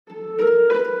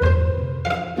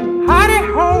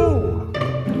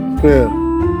Yeah.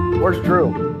 Where's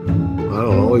Drew? I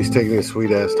don't know. He's taking his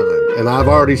sweet ass time. And I've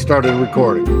already started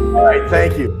recording. All right,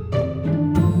 thank you.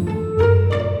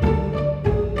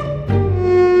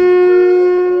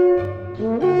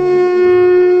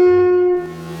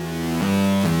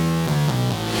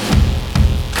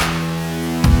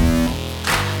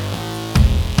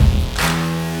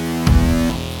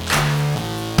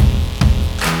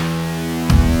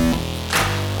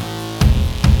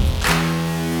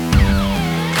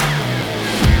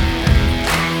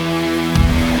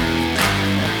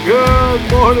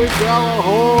 Good morning,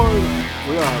 Gallahorn.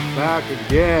 We are back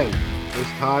again. This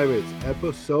time it's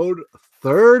episode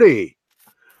 30.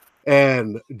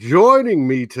 And joining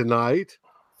me tonight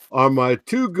are my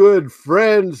two good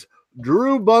friends,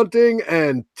 Drew Bunting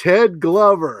and Ted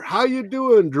Glover. How you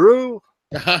doing, Drew?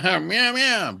 Meow,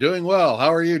 meow. I'm doing well.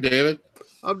 How are you, David?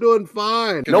 I'm doing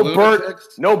fine. No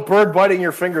bird biting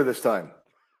your finger this time.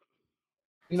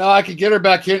 You know, I could get her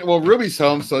back in. Well, Ruby's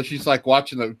home, so she's like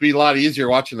watching it'd be a lot easier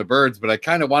watching the birds, but I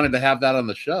kind of wanted to have that on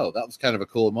the show. That was kind of a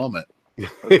cool moment.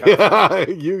 Yeah,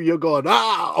 you're going,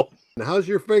 ow! How's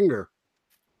your finger?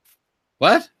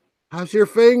 What? How's your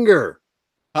finger?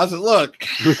 How's it look?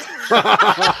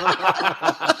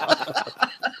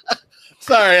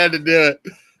 Sorry, I had to do it.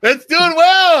 It's doing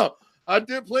well. I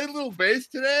played a little bass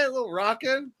today, a little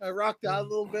rocking. I rocked out a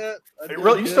little bit.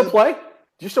 You still play? Do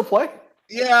you still play?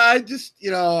 Yeah, I just,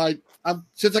 I'm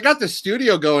since I got the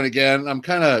studio going again, I'm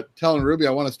kind of telling Ruby I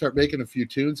want to start making a few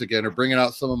tunes again or bringing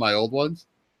out some of my old ones.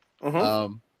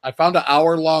 Mm-hmm. I found an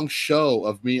hour-long show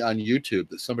of me on YouTube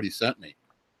that somebody sent me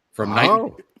from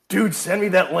Dude, send me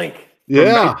that link.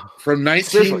 Yeah, from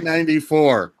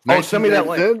 1994. Oh, send me that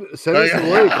link. Send us the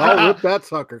link. I'll rip that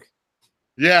sucker.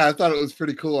 Yeah, I thought it was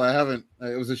pretty cool.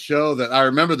 It was a show that I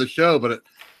remember the show, but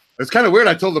it's kind of weird.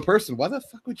 I told the person, why the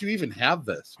fuck would you even have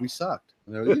this? We sucked.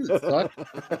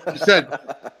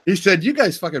 He said, you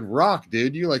guys fucking rock,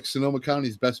 dude. You like Sonoma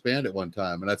County's best band at one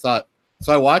time. And I thought,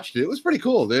 so I watched it. It was pretty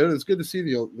cool, dude. It was good to see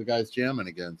the guys jamming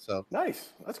again. So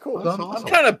nice. That's cool. That's I'm awesome.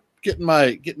 kind of getting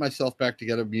myself back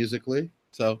together musically.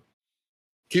 So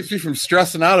keeps me from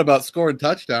stressing out about scoring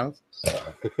touchdowns.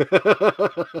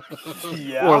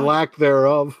 Yeah. Or lack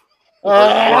thereof.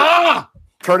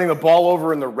 Turning the ball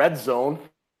over in the red zone.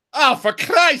 Oh, for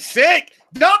Christ's sake!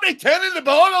 Don't be turning the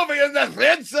ball over in the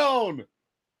red zone.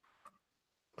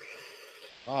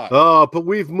 But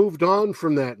we've moved on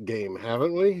from that game,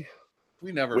 haven't we?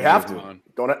 We have to. On.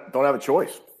 Don't have a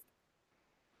choice.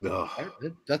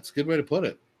 That's a good way to put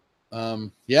it.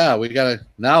 Yeah, we gotta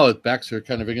now. Backs are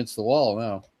kind of against the wall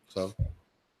now. So,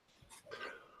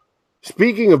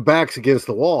 speaking of backs against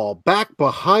the wall, back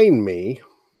behind me,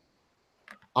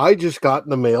 I just got in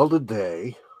the mail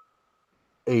today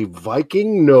a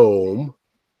Viking gnome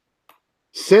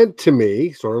sent to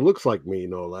me, sort of looks like me,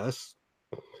 no less.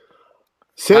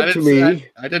 Sent to me.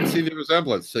 I didn't see the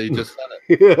resemblance, so you just said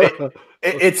it. Yeah.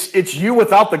 It's you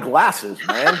without the glasses,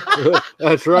 man.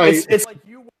 That's right. It's like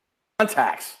you with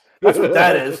contacts. That's what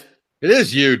that is. It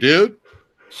is you, dude.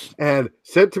 And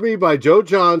sent to me by Joe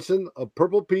Johnson of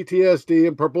Purple PTSD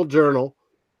and Purple Journal.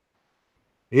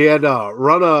 He had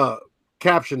run a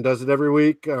caption, does it every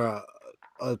week,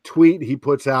 a tweet he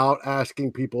puts out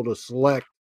asking people to select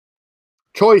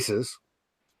choices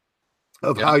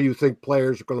of how you think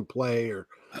players are going to play or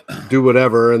do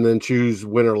whatever, and then choose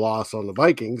win or loss on the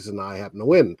Vikings. And I happened to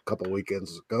win a couple of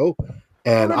weekends ago.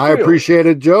 And I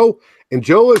appreciated Joe. And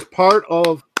Joe is part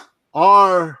of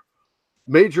our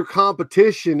major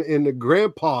competition in the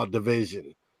grandpa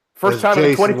division. First time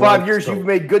in 25 years you've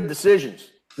made good decisions.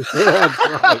 That's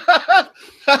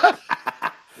right.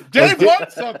 Dave won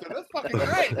something. That's fucking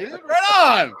great, dude. Right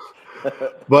on.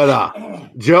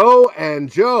 But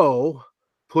Joe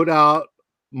put out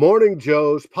Morning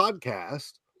Joe's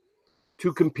podcast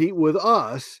to compete with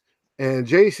us, and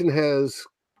Jason has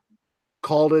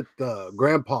called it the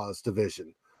Grandpa's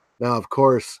Division. Now, of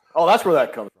course. Oh, that's where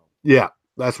that comes from. Yeah,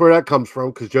 that's where that comes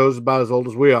from, because Joe's about as old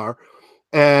as we are.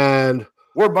 And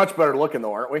we're much better looking,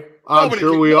 though, aren't we? I'm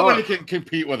sure we are. Nobody can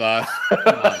compete with us.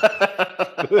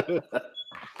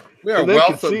 We are a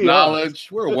wealth of knowledge.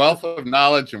 We're a wealth of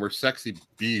knowledge, and we're sexy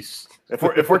beasts. If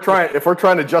we're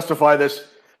trying to justify this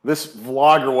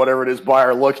vlog or whatever it is by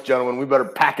our looks, gentlemen, we better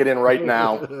pack it in right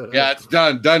now. Yeah, it's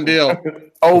done deal.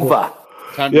 Over.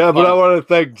 Yeah, but I want to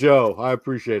thank Joe. I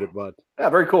appreciate it, bud. Yeah,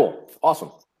 very cool.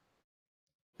 Awesome.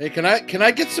 Hey, can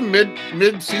I get some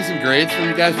mid-season grades from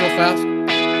you guys real fast? Sure.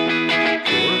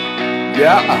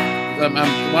 Yeah.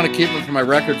 I want to keep them for my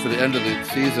record for the end of the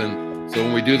season. So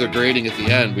when we do the grading at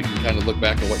the end, we can kind of look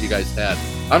back at what you guys had.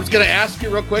 I'm just going to ask you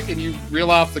real quick, and you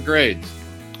reel off the grades.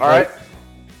 All right.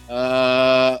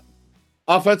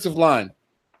 Offensive line.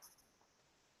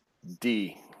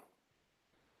 D.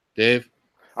 Dave?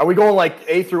 Are we going like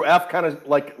A through F, kind of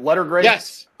like letter grade?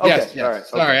 Yes. Okay. Yes. All right.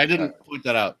 Sorry, Okay. I didn't point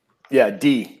that out. Yeah,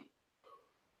 D.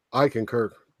 I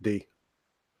concur. D.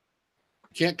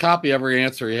 Can't copy every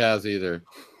answer he has either.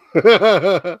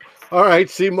 All right,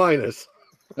 C minus.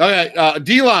 Okay,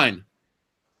 D-line.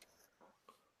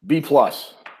 B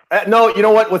plus. No, you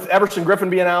know what? With Everson Griffin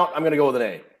being out, I'm going to go with an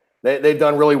A. They've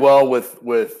done really well with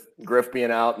Griff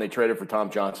being out, and they traded for Tom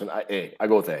Johnson. I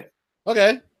go with A.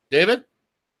 Okay. David?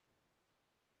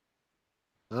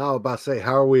 I was about to say,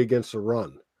 how are we against the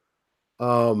run?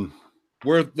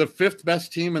 We're the 5th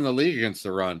best team in the league against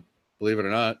the run. Believe it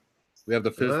or not. We have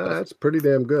the 5th best. That's pretty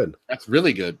damn good. That's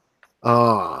really good.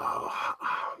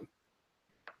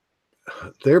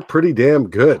 They're pretty damn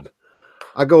good.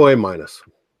 I go A minus.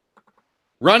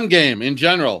 Run game in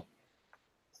general.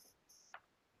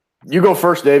 You go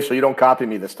first, Dave, so you don't copy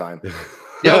me this time.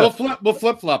 Yeah, we'll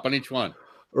flip-flop on each one.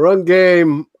 Run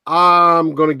game,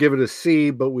 I'm going to give it a C,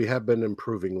 but we have been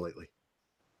improving lately.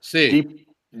 C.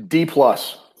 D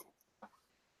plus.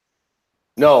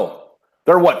 No.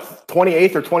 They're what,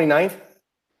 28th or 29th?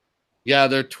 Yeah,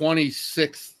 they're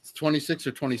 26th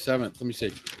or 27th. Let me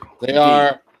see. They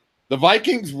are the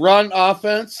Vikings run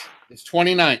offense is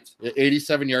 29th at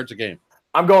 87 yards a game.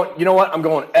 I'm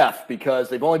going F because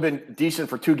they've only been decent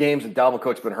for 2 games and Dalvin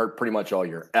Cook's been hurt pretty much all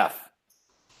year. F.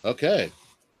 Okay.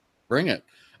 Bring it.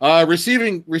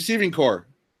 Receiving core.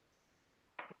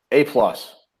 A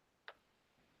plus.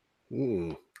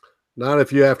 Not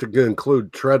if you have to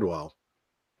include Treadwell.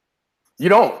 You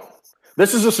don't.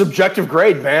 This is a subjective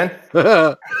grade, man.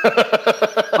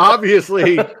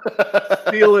 Obviously,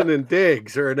 Thielen and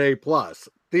Diggs are an A plus.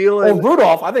 Thielen,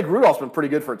 Rudolph. I think Rudolph's been pretty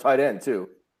good for a tight end too.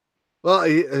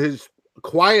 well,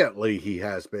 quietly he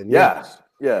has been. Yes.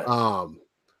 Yes. Yeah.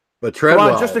 But Treadwell.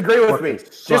 Come on, just agree with me.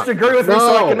 sucked. Just agree with me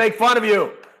so I can make fun of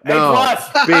you. No. A plus.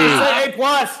 B. Say A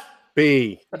plus.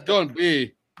 B. I'm going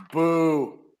B.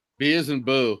 Boo. B isn't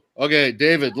boo. Okay,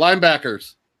 David.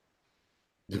 Linebackers.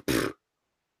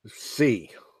 C.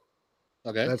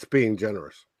 Okay. That's being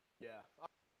generous. Yeah.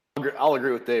 I'll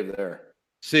agree with Dave there.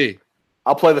 C.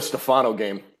 I'll play the Stefano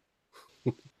game.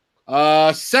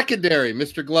 Secondary,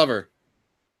 Mr. Glover.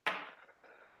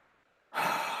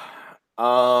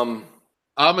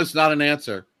 Is not an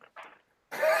answer.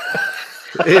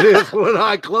 It is when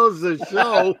I close the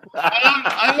show.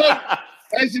 I love.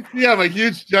 As you see, I'm a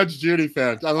huge Judge Judy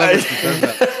fan. I love it.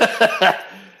 That.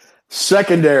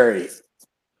 Secondary.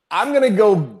 I'm going to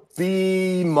go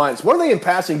B minus. What are they in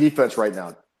passing defense right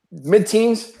now?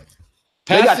 Mid-teens?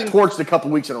 They got torched a couple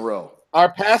weeks in a row.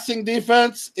 Our passing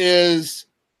defense is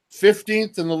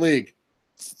 15th in the league.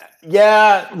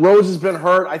 Yeah, Rhodes has been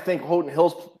hurt. I think Houghton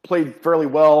Hill's played fairly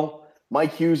well.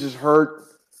 Mike Hughes is hurt.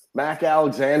 Mac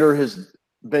Alexander has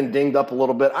been dinged up a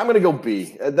little bit. I'm going to go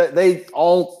B. They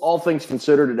all things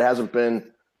considered, it hasn't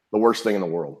been the worst thing in the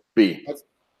world. B.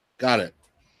 Got it.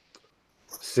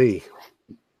 C.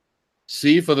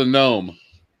 C for the gnome.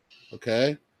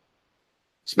 Okay.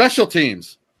 Special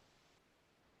teams.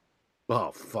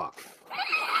 Oh, fuck.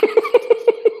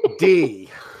 D.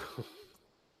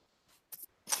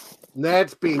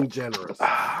 That's being generous.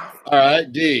 All right,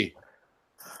 D.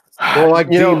 More like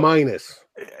D minus.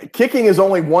 Kicking is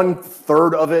only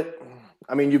 1/3 of it.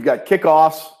 I mean, you've got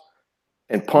kickoffs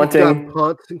and punting.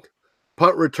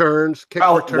 Punt returns, kick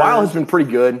returns. Wild has been pretty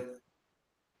good.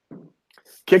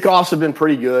 Kickoffs have been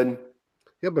pretty good.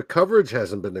 Yeah, but coverage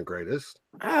hasn't been the greatest.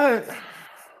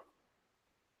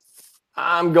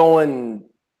 I'm going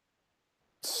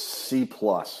C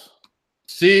plus.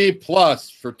 C plus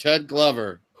for Ted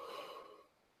Glover.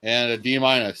 And a D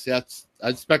minus. I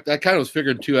kind of was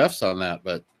figuring 2 Fs on that,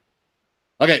 but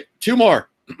okay, 2 more.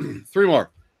 3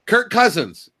 more. Kirk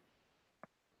Cousins.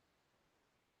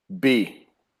 B.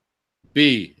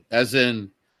 B, as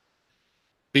in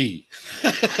B.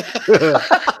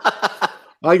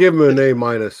 I give him an A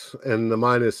minus, and the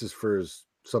minus is for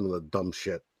some of the dumb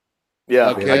shit. Yeah,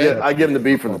 okay. I give him the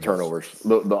B for the turnovers.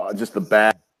 Just the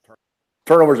bad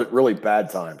turnovers at really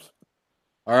bad times.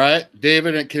 All right,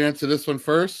 David can answer this one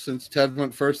first since Ted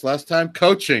went first last time.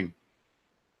 Coaching.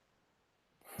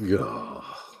 Yeah.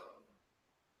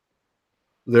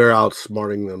 They're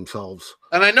outsmarting themselves.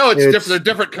 And I know it's different. They're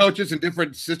different coaches in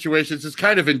different situations. It's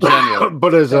kind of in general.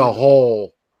 But as a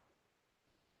whole.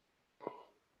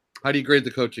 How do you grade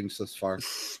the coaching so far?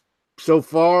 So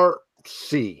far,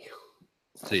 C.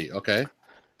 C, okay.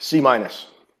 C minus.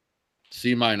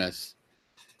 C minus.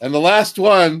 And the last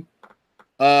one,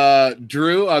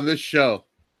 Drew on this show.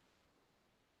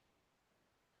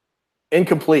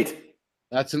 Incomplete.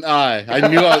 That's an I. I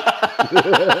knew I was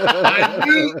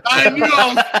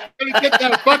going to get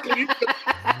that fucking. You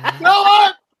know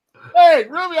what? Hey,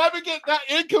 Ruby, I've been getting that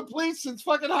incomplete since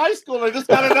fucking high school. I just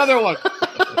got another one.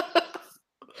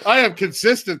 I am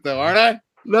consistent, though, aren't I?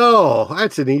 No,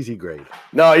 that's an easy grade.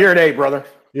 No, you're an A, brother.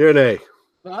 You're an A.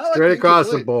 Like Straight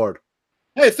across the board.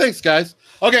 Hey, thanks, guys.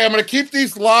 Okay, I'm going to keep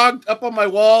these logged up on my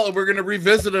wall, and we're going to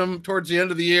revisit them towards the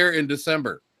end of the year in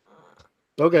December.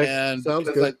 Okay, and sounds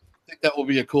because good. I think that will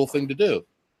be a cool thing to do.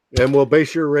 And we'll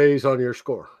base your raise on your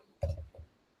score.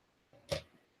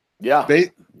 Yeah.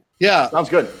 Yeah. Sounds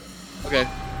good. Okay.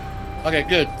 Okay,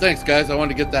 good. Thanks, guys. I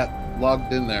wanted to get that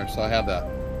logged in there, so I have that.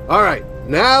 All right,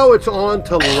 now it's on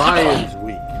to Lions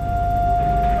Week.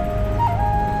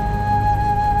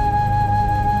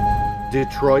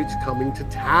 Detroit's coming to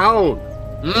town.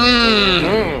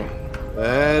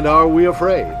 And are we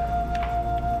afraid?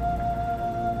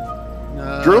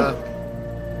 Drew?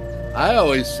 I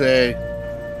always say,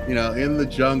 in the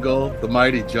jungle, the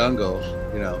mighty jungle,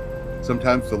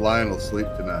 sometimes the lion will sleep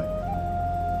tonight.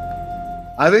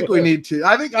 I think we need to.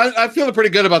 I'm feeling pretty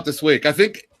good about this week. I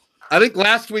think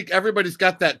last week everybody's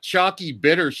got that chalky,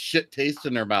 bitter shit taste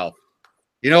in their mouth.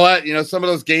 You know what? Some of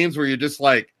those games where you're just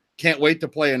like, can't wait to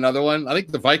play another one. I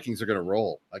think the Vikings are going to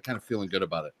roll. I'm kind of feeling good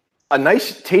about it. A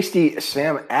nice, tasty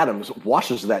Sam Adams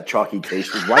washes that chalky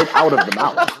taste right out of the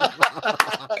mouth.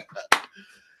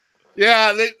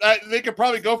 Yeah, they could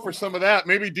probably go for some of that.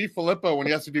 Maybe DiFilippo when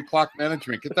he has to do clock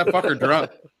management. Get that fucker drunk.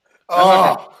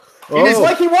 It's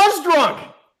like he was drunk.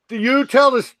 Do you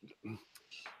tell us,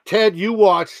 Ted, you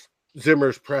watched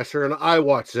Zimmer's presser and I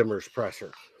watched Zimmer's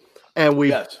presser. And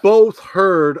we both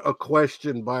heard a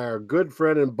question by our good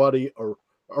friend and buddy,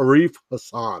 Arif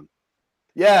Hassan.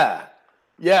 Yeah,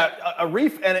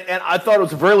 Arif, and I thought it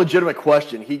was a very legitimate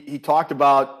question. He talked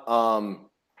about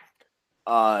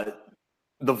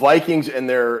the Vikings and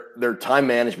their time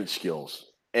management skills,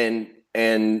 and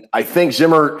I think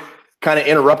Zimmer kind of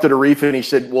interrupted Arif and he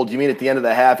said, "Well, do you mean at the end of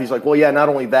the half?" He's like, "Well, yeah, not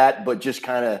only that, but just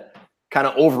kind of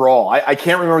overall." I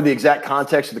can't remember the exact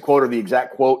context of the quote or the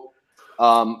exact quote.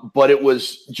 But it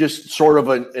was just sort of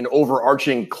an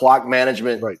overarching clock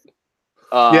management. Right.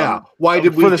 Why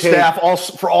did we for the staff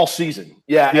for all season?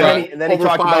 Yeah. And then he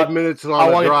talked 5 minutes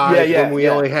on the drive when we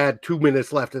only had 2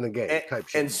 minutes left in the game.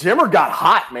 And Zimmer got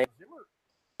hot, man.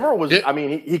 Zimmer was.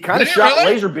 He kind of shot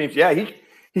laser beams. Yeah,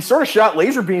 he sort of shot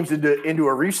laser beams into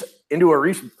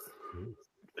Arif's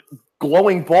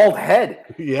glowing bald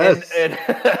head. Yes.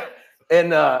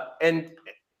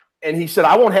 And he said,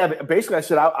 "I won't have it." Basically, I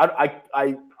said,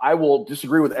 "I will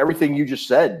disagree with everything you just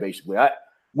said." Basically,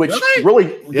 which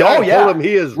really told him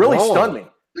he is really wrong. stunned me.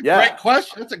 Great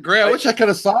question. That's a great. I wish I could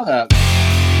have saw that.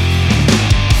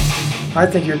 I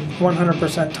think you're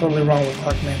 100% totally wrong with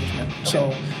clock management.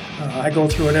 So I go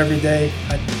through it every day.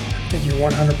 I think you're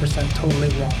 100% totally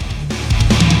wrong.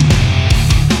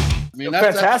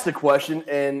 Fantastic question,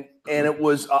 and it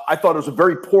was. I thought it was a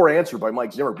very poor answer by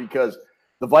Mike Zimmer because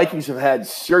the Vikings have had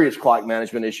serious clock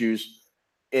management issues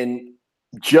in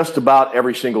just about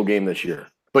every single game this year.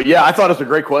 But yeah, I thought it was a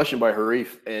great question by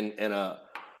Harif, and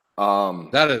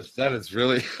that is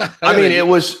really. it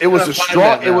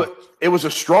was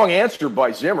a strong answer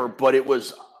by Zimmer, but it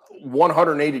was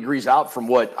 180 degrees out from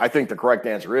what I think the correct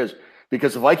answer is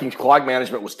because the Vikings clock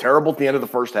management was terrible at the end of the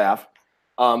first half.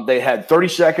 They had 30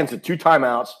 seconds and 2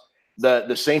 timeouts.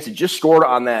 The Saints had just scored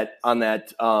on that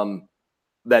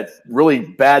really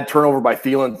bad turnover by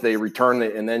Thielen. They returned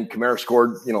it, and then Kamara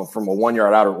scored, from a 1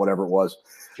 yard out or whatever it was.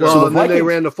 Well, so then they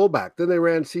ran the fullback. Then they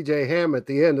ran C.J. Ham at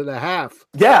the end of the half.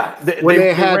 Yeah,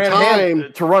 they had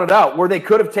time to run it out, where they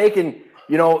could have taken.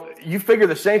 You figure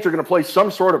the Saints are going to play some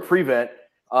sort of prevent.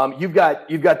 You've got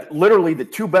literally the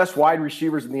 2 best wide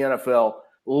receivers in the NFL.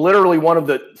 Literally one of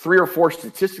the 3 or 4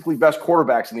 statistically best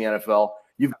quarterbacks in the NFL.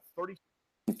 You've got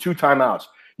 32 timeouts.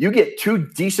 You get 2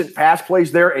 decent pass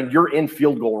plays there, and you're in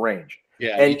field goal range.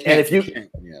 Yeah, and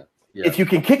if you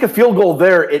can kick a field goal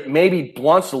there, it maybe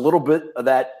blunts a little bit of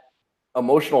that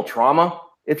emotional trauma,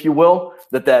 if you will,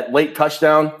 that late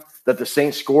touchdown that the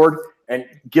Saints scored, and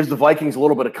gives the Vikings a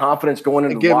little bit of confidence going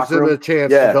into the locker room. Gives them a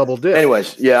chance to double dip.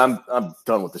 Anyways, I'm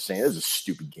done with the Saints. This is a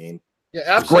stupid game. Yeah,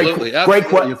 absolutely.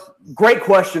 Great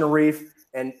question, Arif,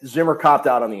 and Zimmer copped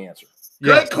out on the answer.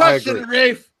 Great question,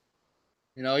 Arif.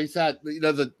 He said,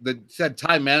 the said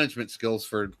time management skills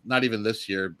for not even this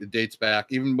year. It dates back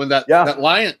even when that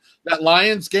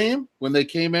Lions game when they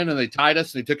came in and they tied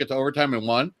us and they took it to overtime and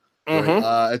won. Mm-hmm.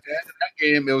 At the end of that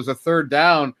game, it was a 3rd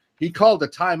down. He called a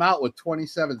timeout with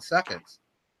 27 seconds,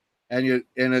 and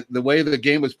the way the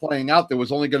game was playing out, there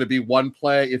was only going to be one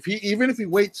play. Even if he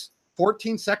waits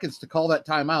 14 seconds to call that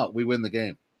timeout, we win the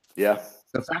game. Yeah.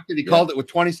 The fact that he called it with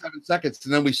 27 seconds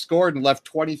and then we scored and left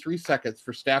 23 seconds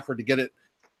for Stafford to get it.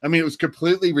 I mean, it was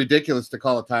completely ridiculous to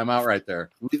call a timeout right there.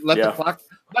 Let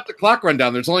the clock run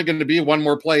down. There's only going to be one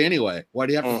more play anyway. Why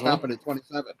do you have to stop it at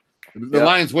 27? The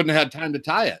Lions wouldn't have had time to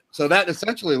tie it. So that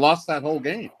essentially lost that whole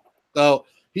game. So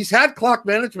he's had clock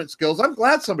management skills. I'm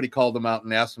glad somebody called him out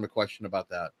and asked him a question about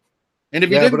that. And if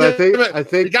he didn't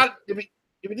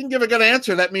if he didn't give a good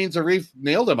answer, that means Arif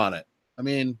nailed him on it. I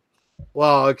mean,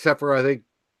 well, except for I think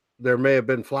there may have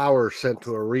been flowers sent to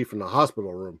Arif in the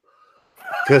hospital room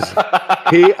because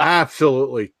he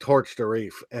absolutely torched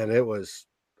Arif, and it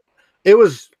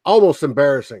was almost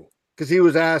embarrassing because he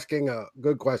was asking a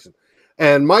good question,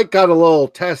 and Mike got a little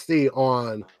testy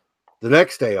on the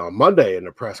next day on Monday in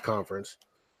the press conference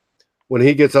when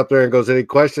he gets up there and goes, "Any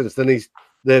questions?"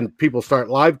 Then people start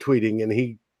live tweeting, and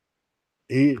he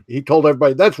told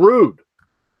everybody that's rude.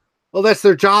 Well, that's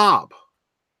their job.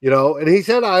 And he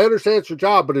said, I understand it's your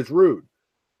job, but it's rude.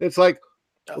 It's like,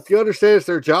 if you understand it's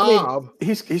their job. I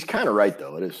mean, he's kind of right,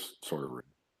 though. It is sort of rude.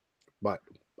 But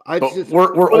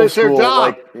we're old school.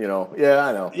 Like, yeah,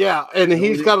 I know. Yeah, and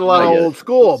he's got a lot of old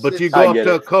school. But you go up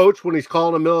to a coach when he's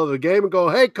calling in the middle of the game and go,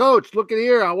 hey, coach, look at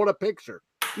here. I want a picture.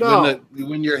 No.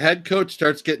 When your head coach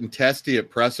starts getting testy at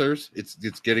pressers, it's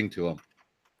getting to him.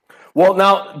 Well,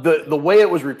 now, the way it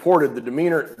was reported,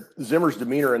 Zimmer's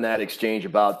demeanor in that exchange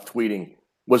about tweeting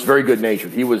was very good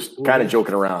natured. He was kind of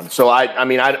joking around. So I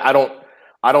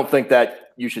don't think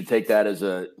that you should take that as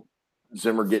a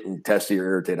Zimmer getting testy or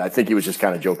irritated. I think he was just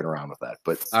kind of joking around with that.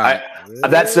 But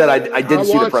that said, I didn't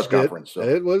see the press conference. So.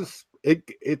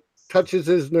 It touches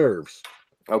his nerves.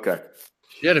 Okay.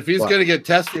 Yeah, if he's going to get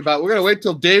testy we're going to wait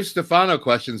till Dave Stefano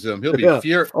questions him. He'll be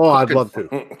furious. Oh, I'd love to.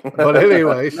 But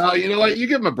anyways. No, you know what? You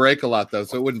give him a break a lot, though,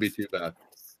 so it wouldn't be too bad.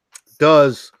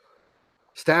 Does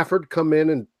Stafford come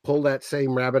in and pull that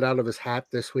same rabbit out of his hat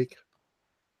this week?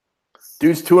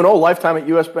 Dude's 2-0 lifetime at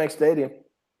US Bank Stadium.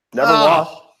 Never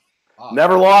lost.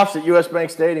 Never lost at US Bank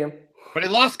Stadium. But he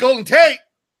lost Golden Tate.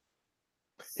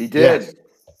 He did.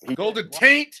 Yes. Golden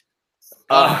Tate.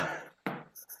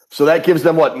 So that gives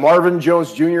them what? Marvin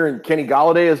Jones Jr. and Kenny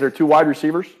Golladay as their two wide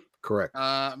receivers? Correct.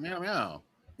 Meow.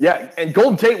 Yeah, and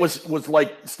Golden Tate was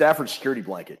like Stafford's security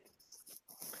blanket.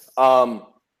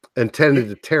 Intended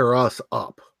to tear us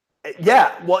up.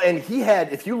 Yeah, well, and he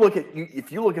had. If you look at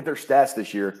their stats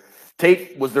this year,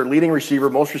 Tate was their leading receiver,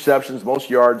 most receptions, most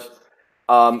yards.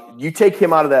 You take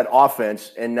him out of that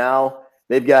offense, and now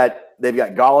they've got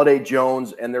Golladay,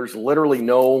 Jones, and there's literally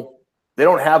they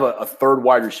don't have a third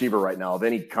wide receiver right now of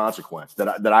any consequence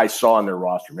that I saw in their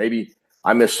roster. Maybe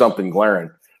I missed something glaring,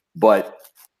 but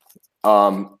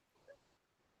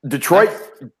Detroit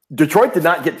did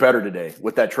not get better today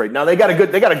with that trade. Now they got a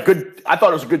good. I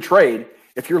thought it was a good trade.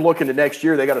 If you're looking to next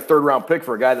year, they got a 3rd round pick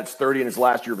for a guy that's 30 in his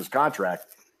last year of his contract.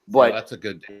 But that's a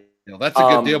good deal. That's a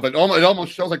good deal. But it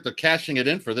almost shows like they're cashing it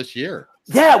in for this year.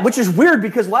 Yeah, which is weird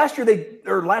because last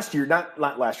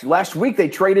week they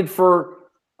traded for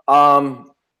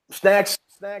Snacks,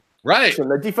 right?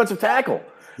 The defensive tackle.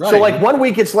 Right. So like 1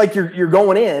 week it's like you're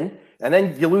going in, and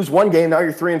then you lose one game. Now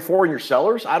you're 3-4 and you're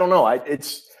sellers. I don't know.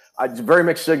 It's very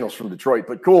mixed signals from Detroit,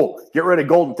 but cool. Get rid of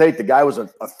Golden Tate. The guy was a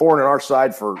thorn in our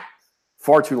side for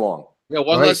far too long. Yeah,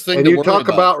 one less thing. And you talk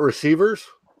about receivers.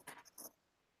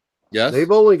 Yes,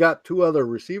 they've only got 2 other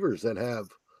receivers that have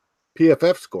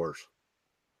PFF scores.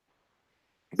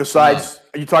 Besides,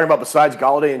 are you talking about besides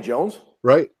Golladay and Jones?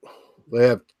 Right. They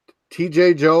have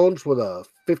TJ Jones with a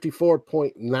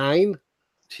 54.9.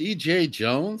 TJ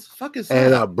Jones? Fuck is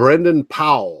that? And Brendan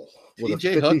Powell with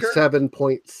TJ a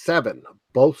 57.7.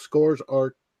 Both scores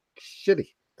are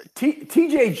shitty.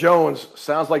 TJ Jones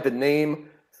sounds like the name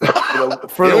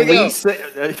for the lead.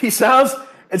 It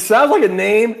sounds like a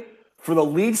name for the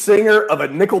lead singer of a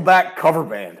Nickelback cover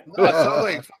band. No, it sounds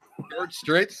like George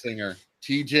Strait singer.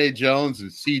 TJ Jones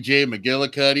and CJ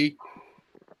McGillicuddy.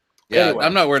 Yeah, anyway,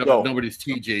 I'm not worried about nobody's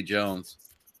TJ Jones.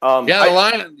 The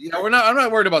line. I'm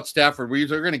not worried about Stafford. We're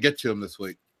going to get to him this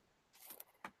week.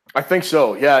 I think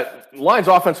so. Yeah, Lions'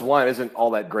 offensive line isn't all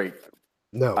that great.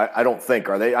 No, I don't think.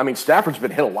 Are they? I mean, Stafford's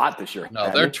been hit a lot this year. No,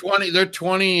 they're 20. They're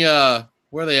 20. Where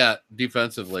are they at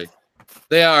defensively?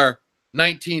 They are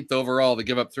 19th overall. They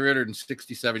give up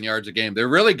 367 yards a game. They're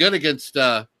really good against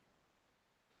the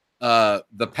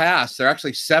pass. They're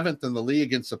actually 7th in the league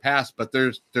against the pass, but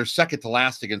they're second to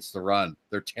last against the run.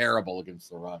 They're terrible against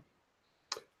the run.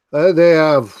 They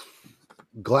have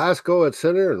Glasgow at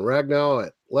center and Ragnow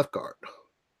at left guard.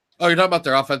 Oh, you're talking about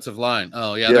their offensive line.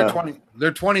 Oh, yeah.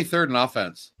 They're 23rd in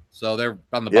offense. So they're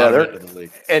on the bottom end of the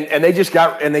league. And they just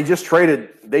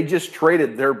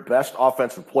traded their best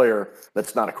offensive player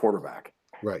that's not a quarterback.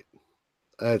 Right.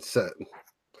 That's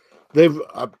they've.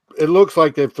 It looks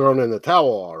like they've thrown in the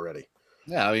towel already.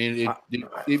 Yeah, I mean,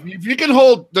 if you can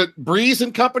hold the Breeze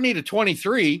and company to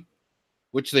 23,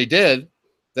 which they did,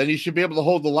 then you should be able to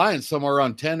hold the Lions somewhere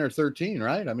around 10 or 13,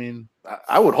 right? I mean,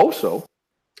 I would hope so.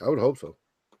 I would hope so.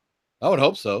 I would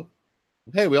hope so.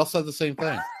 Hey, we all said the same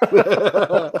thing.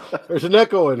 There's an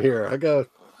echo in here. I gotta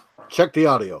check the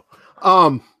audio.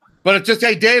 But it's just,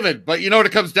 hey, David, but you know what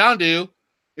it comes down to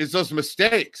is those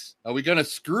mistakes. Are we going to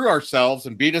screw ourselves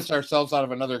and beat ourselves out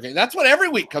of another game? That's what every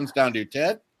week comes down to,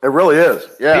 Ted. It really is.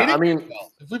 Yeah, I mean,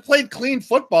 if we played clean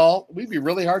football, we'd be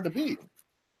really hard to beat.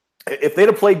 If they'd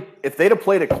have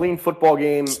played a clean football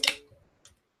game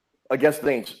against the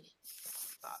Saints,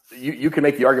 you can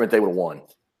make the argument they would have won.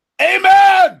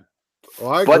 Amen.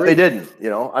 Well, but they didn't.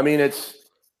 I mean, it's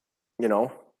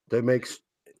they make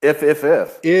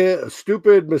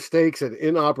stupid mistakes at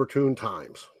inopportune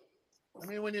times. I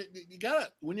mean,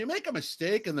 when you make a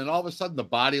mistake and then all of a sudden the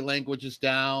body language is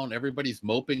down, everybody's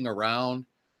moping around.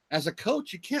 As a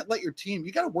coach, you can't let your team.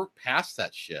 You got to work past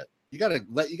that shit. You got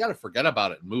to forget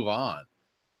about it and move on.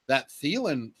 That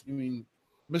Thielen, I mean,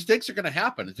 mistakes are going to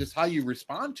happen. It's just how you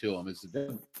respond to them is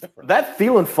different. That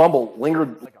Thielen fumble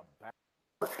lingered like a bat,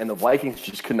 and the Vikings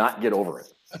just could not get over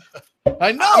it.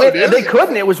 I know, dude. They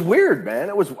couldn't. It was weird, man.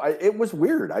 It was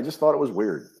weird. I just thought it was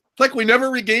weird. It's like we never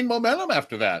regained momentum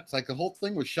after that. It's like the whole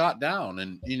thing was shot down,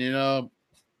 and you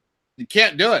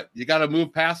can't do it. You got to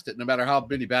move past it, no matter how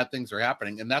many bad things are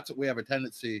happening. And that's what we have a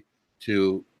tendency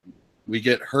to. We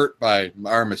get hurt by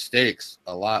our mistakes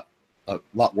a lot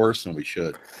worse than we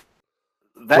should.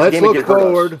 Let's look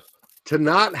forward to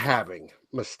not having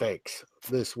mistakes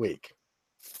this week.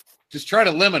 Just try to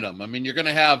limit them. I mean, you're going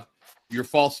to have your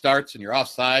false starts and your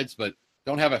offsides, but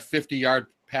don't have a 50-yard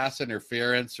pass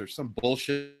interference or some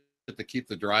bullshit to keep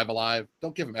the drive alive.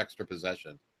 Don't give them extra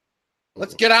possession.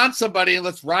 Let's get on somebody and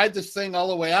let's ride this thing all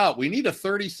the way out. We need a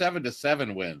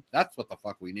 37-7 win. That's what the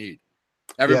fuck we need.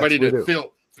 Everybody to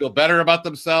feel better about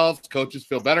themselves. Coaches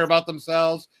feel better about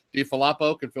themselves.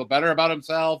 DiFilippo can feel better about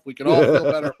himself. We can all feel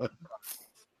better.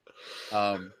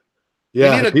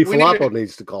 DiFilippo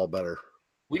needs to call better.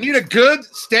 We need a good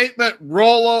statement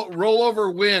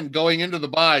rollover win going into the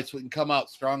bye so we can come out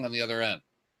strong on the other end.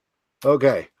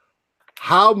 Okay.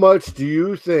 How much do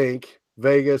you think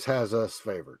Vegas has us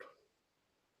favored?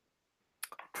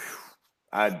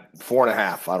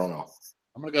 4.5. I don't know.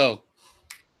 I'm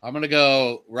gonna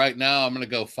go right now. I'm gonna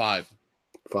go 5.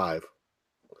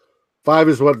 5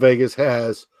 is what Vegas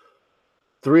has.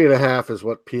 3.5 is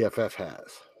what PFF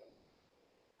has.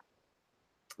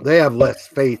 They have less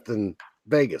faith than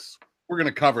Vegas. We're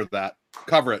gonna cover that.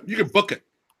 Cover it. You can book it.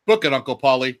 Book it, Uncle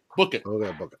Paulie. Book it.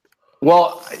 Okay, book it.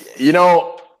 Well,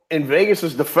 in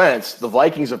Vegas's defense, the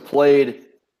Vikings have played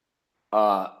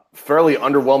fairly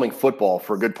underwhelming football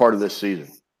for a good part of this season.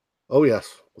 Oh yes,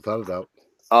 without a doubt.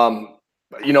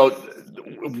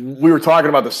 We were talking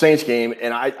about the Saints game,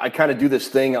 and I kind of do this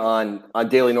thing on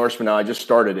Daily Norseman now. I just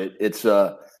started it. It's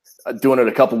doing it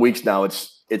a couple weeks now.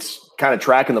 It's kind of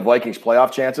tracking the Vikings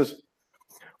playoff chances.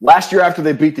 Last year, after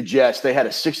they beat the Jets, they had a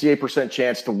 68%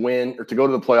 chance to win or to go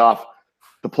to the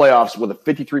playoffs with a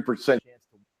 53% chance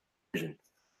to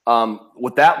win.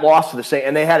 With that loss to the Saints,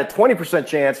 and they had a 20%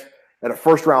 chance at a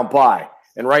first round bye.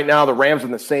 And right now, the Rams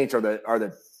and the Saints are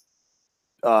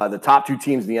the top two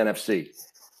teams in the NFC.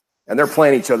 And they're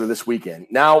playing each other this weekend.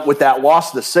 Now, with that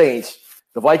loss to the Saints,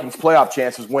 the Vikings' playoff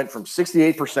chances went from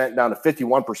 68% down to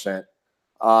 51%.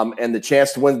 And the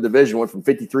chance to win the division went from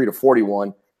 53 to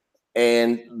 41.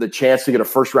 And the chance to get a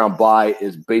first-round bye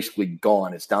is basically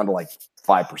gone. It's down to like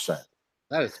 5%.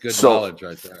 That is good knowledge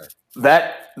right there.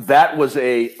 That was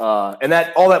and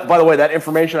that all that, by the way, that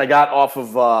information I got off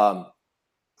of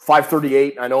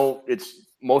 538. I know it's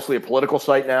mostly a political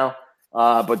site now.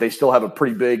 But they still have a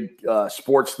pretty big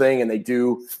sports thing, and they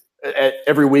do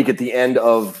every week at the end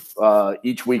of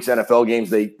each week's NFL games.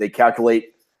 They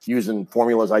calculate using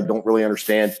formulas I don't really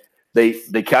understand. They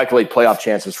calculate playoff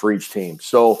chances for each team.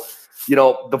 So,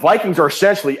 the Vikings are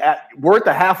essentially we're at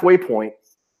the halfway point,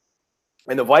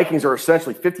 and the Vikings are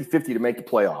essentially 50-50 to make the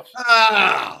playoffs.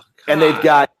 Oh, and they've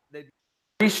got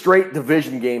 3 straight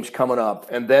division games coming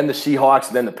up, and then the Seahawks,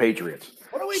 and then the Patriots.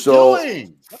 What are we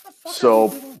doing? What the fuck are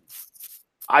we doing?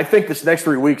 I think this next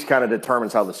 3 weeks kind of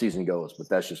determines how the season goes, but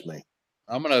that's just me.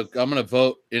 I'm gonna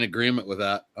vote in agreement with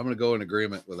that. I'm gonna go in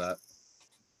agreement with that.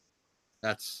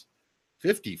 That's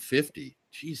 50-50.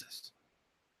 Jesus.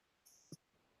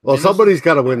 Well, somebody's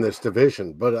got to win this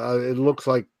division, but it looks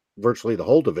like virtually the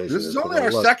whole division. This is only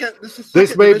our second.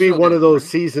 This may be one of those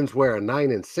seasons where a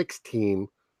 9-6 team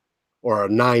or a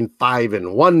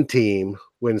 9-5-1 team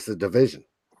wins the division.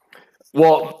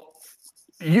 Well,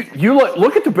 You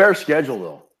look at the Bears' schedule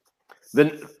though.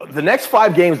 The next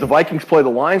 5 games, the Vikings play the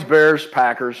Lions, Bears,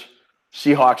 Packers,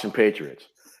 Seahawks, and Patriots.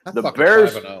 That's The fucking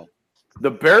Bears, 5-0.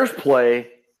 the Bears play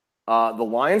the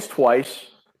Lions twice,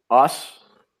 us,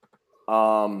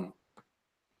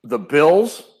 the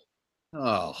Bills,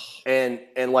 Oh, and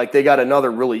like they got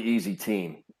another really easy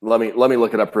team. Let me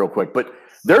look it up real quick. But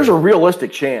there's a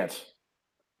realistic chance,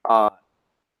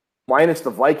 minus the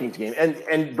Vikings game,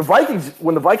 and the Vikings,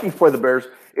 when the Vikings play the Bears,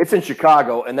 it's in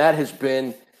Chicago, and that has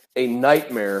been a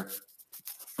nightmare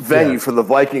venue for the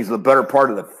Vikings the better part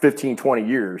of the 15, 20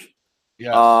 years.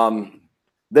 yeah.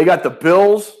 They got the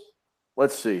Bills.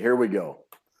 Let's see. Here we go.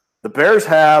 The Bears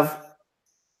have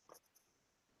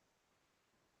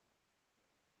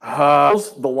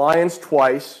the Lions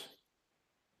twice,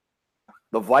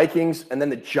 the Vikings, and then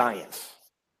the Giants.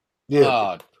 Yeah.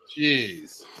 Oh,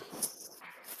 jeez.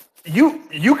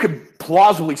 You could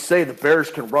plausibly say the Bears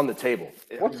can run the table.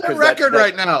 What's their record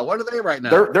right now? What are they right now?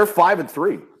 They're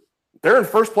 5-3. They're in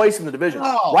first place in the division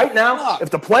Oh, right now. fuck.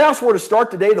 If the playoffs were to start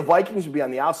today, the Vikings would be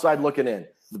on the outside looking in.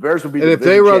 The Bears would be. And the if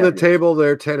they division run the champions. table,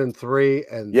 they're 10-3,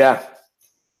 and yeah,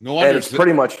 No wonder and it's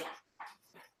pretty much.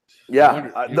 Yeah,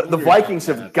 wonder- the you wonder- Vikings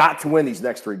yeah. have got to win these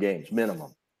next 3 games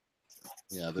minimum.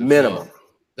 yeah, there's Minimum.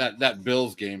 that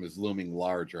Bills game is looming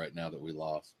large right now that we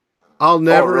lost. I'll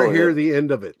never really? hear the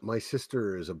end of it. My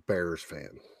sister is a Bears fan.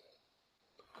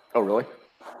 Oh, really?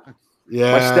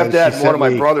 Yeah, My stepdad, she and one of my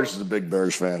sent me- brothers, is a big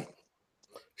Bears fan.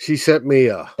 She sent me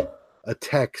a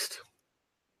text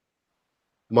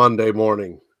Monday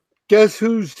morning. Guess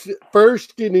who's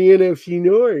first in the NFC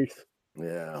North?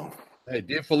 Yeah. Hey,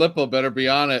 DeFilippo better be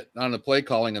on the play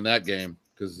calling in that game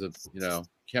because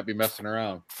can't be messing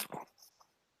around.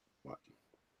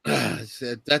 That's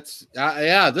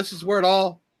this is where it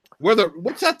all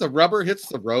what's that? The rubber hits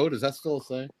the road. Is that still a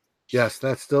saying? Yes,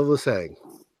 that's still the saying.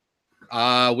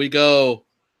 We go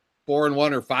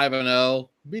 4-1 or 5-0.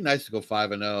 It'd be nice to go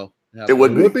 5-0. It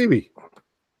would be. Would be.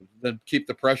 Then keep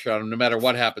the pressure on them no matter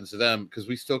what happens to them because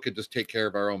we still could just take care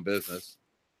of our own business.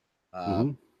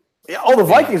 Mhm. Yeah, the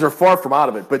Vikings are far from out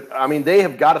of it, but I mean, they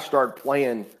have got to start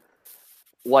playing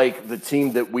like the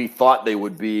team that we thought they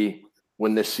would be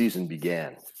when this season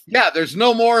began. Yeah, there's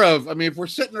no more of. I mean, if we're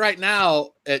sitting right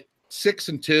now at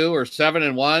 6-2 or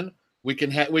 7-1, we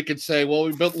can say, well,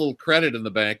 we built a little credit in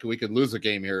the bank and we could lose a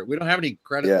game here. We don't have any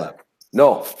credit left.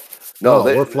 No,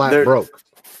 We're flat broke.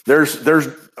 There's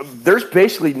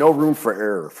basically no room for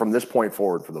error from this point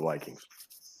forward for the Vikings.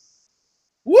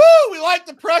 Woo! We like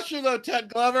the pressure though, Ted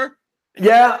Glover.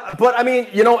 Yeah, but I mean,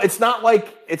 it's not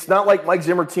like Mike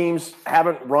Zimmer teams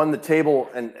haven't run the table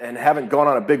and haven't gone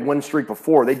on a big win streak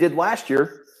before. They did last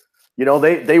year.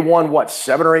 They won what,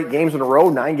 7 or 8 games in a row,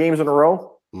 9 games in a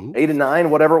row, 8 and 9,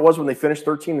 whatever it was when they finished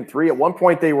 13-3. At one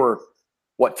point they were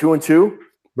what, 2-2?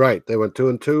 Right. They went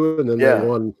 2-2, and then they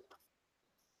won.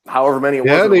 However many it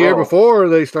was. Yeah, in the a year row. before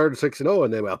they started 6-0,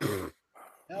 and they went. We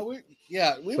But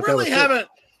that really was it. haven't.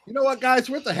 You know what, guys?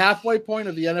 We're at the halfway point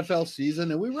of the NFL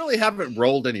season, and we really haven't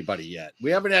rolled anybody yet.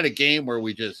 We haven't had a game where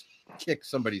we just kick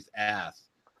somebody's ass.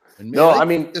 And No, man, I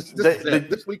mean,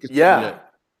 this week is yeah.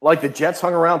 Like the Jets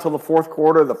hung around till the fourth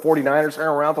quarter. The 49ers hung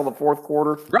around till the fourth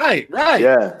quarter. right.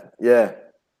 Yeah.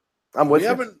 I'm with We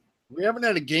you. haven't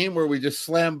had a game where we just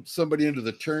slam somebody into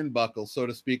the turnbuckle, so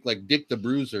to speak, like Dick the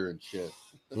Bruiser and shit.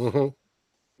 Mhm.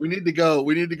 We need to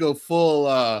go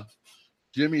full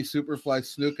Jimmy Superfly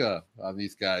Snuka on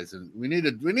these guys, and we need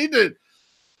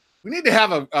to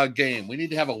have a game. We need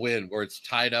to have a win where it's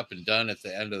tied up and done at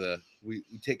the end of we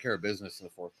take care of business in the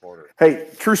fourth quarter. Hey,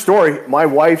 true story. My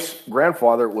wife's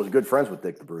grandfather was good friends with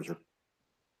Dick the Bruiser.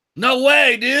 No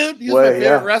way, dude! He was Way, my favorite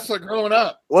yeah. wrestler growing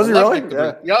up. Was he I love really? Dick the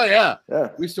Bruiser. Oh yeah. Yeah.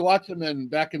 We used to watch them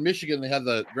back in Michigan. They had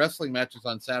the wrestling matches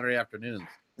on Saturday afternoons.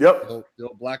 Yep. The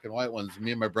old black and white ones. Me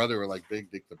and my brother were like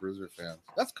big Dick the Bruiser fans.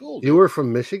 That's cool. Dude. You were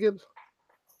from Michigan?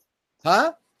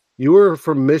 Huh? You were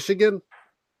from Michigan?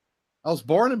 I was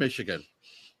born in Michigan.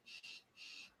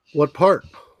 What part?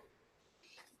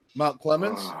 Mount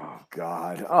Clemens. Oh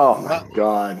God. Oh my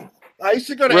God. I used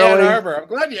to go to Really? Ann Arbor. I'm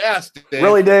glad you asked, Dave.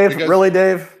 Really, Dave? because- Really,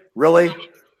 Dave? Really? Born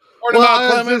in Well, Mount I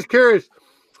was Clemens. just curious.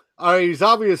 He's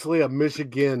obviously a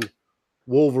Michigan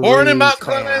Wolverines Born in Mount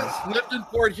fan. Clemens. Lived in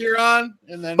Port Huron,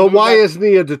 and then. But moved why back- isn't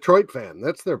he a Detroit fan?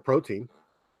 That's their protein.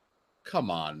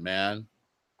 Come on, man.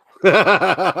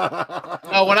 Oh,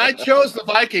 No, when I chose the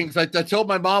Vikings, I told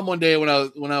my mom one day when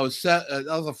I was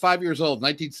 5 years old,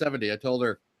 1970. I told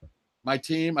her, my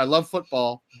team. I love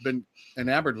football. Been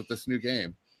enamored with this new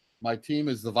game. My team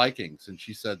is the Vikings, and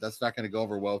she said that's not going to go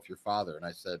over well with your father. And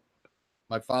I said,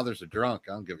 my father's a drunk.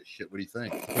 I don't give a shit. What do you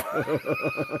think?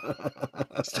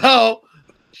 So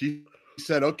she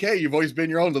said, okay, you've always been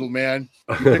your own little man.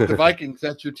 You picked the Vikings.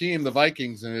 That's your team, the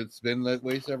Vikings, and it's been that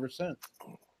way ever since.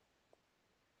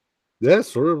 Yeah,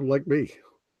 sort of like me.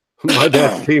 My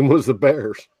dad's team was the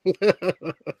Bears.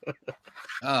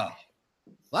 Oh, a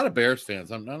lot of Bears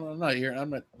fans. I'm not here. I'm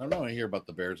not going to hear about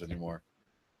the Bears anymore.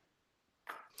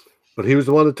 But he was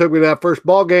the one that took me to that first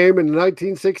ball game in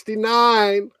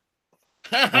 1969.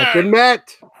 Back in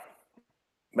Met.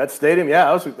 Met Stadium. Yeah,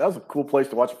 that was a cool place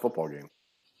to watch a football game.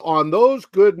 On those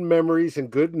good memories and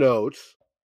good notes,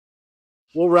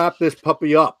 we'll wrap this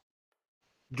puppy up.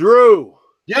 Drew.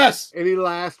 Yes. Any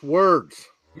last words?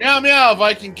 Meow, meow,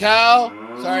 Viking cow.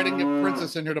 Sorry I didn't get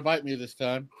Princess in here to bite me this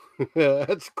time.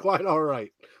 That's quite all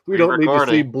right. We don't need to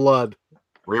see blood.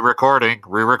 Re-recording.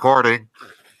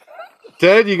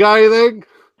 Ted, you got anything?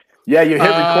 Yeah, you hit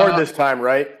record this time,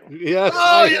 right? Yes,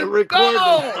 Oh, I hit record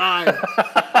this time.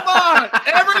 Come on.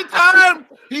 Every time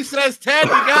he says, Ted,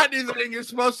 you got anything you're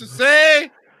supposed to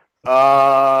say?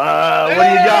 What do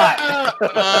you got?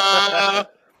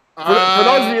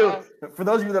 For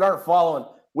those of you that aren't following,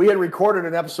 we had recorded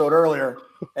an episode earlier,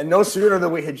 and no sooner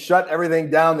than we had shut everything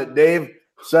down that Dave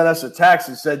sent us a text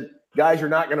and said, guys, you're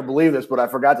not going to believe this, but I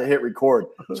forgot to hit record.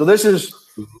 So this is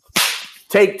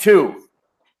take 2.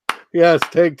 Yes,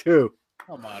 take 2.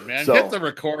 Come on, man. So- Hit the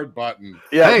record button.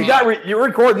 Yeah, Hey. you're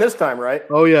recording this time, right?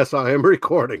 Oh, yes, I am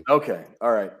recording. Okay,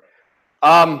 all right.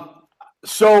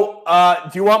 So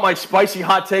do you want my spicy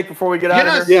hot take before we get out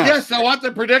of here? Yeah. Yes, I want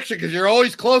the prediction because you're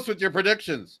always close with your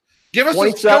predictions. Give us a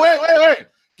 27 score. Wait.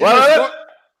 Give me a What?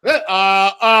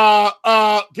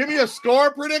 score. Give me a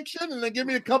score prediction and then give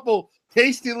me a couple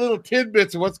tasty little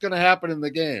tidbits of what's going to happen in the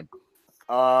game.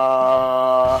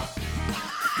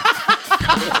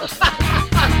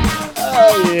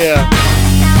 Oh, yeah.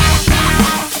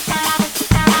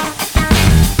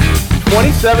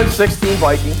 27-16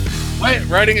 Vikings. Wait,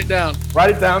 writing it down.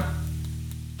 Write it down.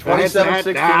 Write that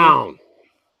 27-16. down.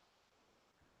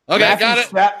 Okay, got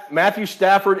it. Matthew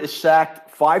Stafford is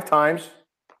sacked 5 times.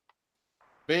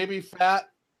 Baby fat.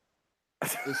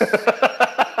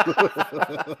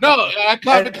 No,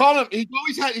 I call him.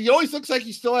 He always looks like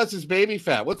he still has his baby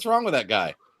fat. What's wrong with that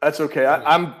guy? That's okay.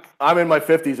 I'm in my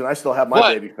 50s and I still have my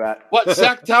What? baby fat. What,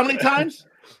 sacked how many times?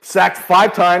 Sacked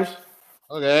 5 times.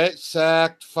 Okay,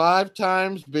 sacked 5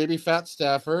 times, baby fat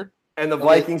Stafford. And the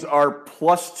Vikings are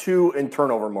 +2 in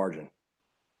turnover margin.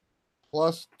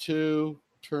 +2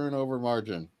 turnover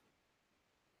margin.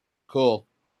 Cool.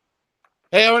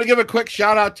 Hey, I want to give a quick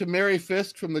shout out to Mary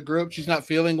Fisk from the group. She's not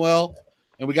feeling well,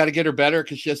 and we got to get her better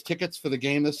because she has tickets for the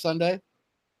game this Sunday.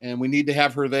 And we need to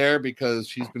have her there because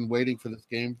she's been waiting for this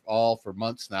game for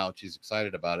months now. She's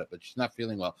excited about it, but she's not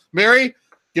feeling well. Mary,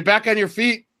 get back on your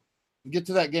feet and get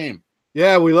to that game.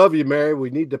 Yeah, we love you, Mary. We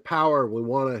need the power. We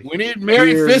need Mary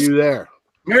hear Fisk. you there.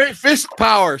 Mary Fisk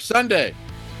power Sunday.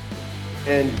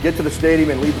 And get to the stadium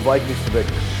and lead the Vikings to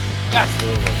victory.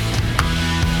 Absolutely.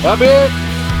 Love it.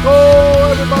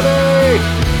 Go, everybody.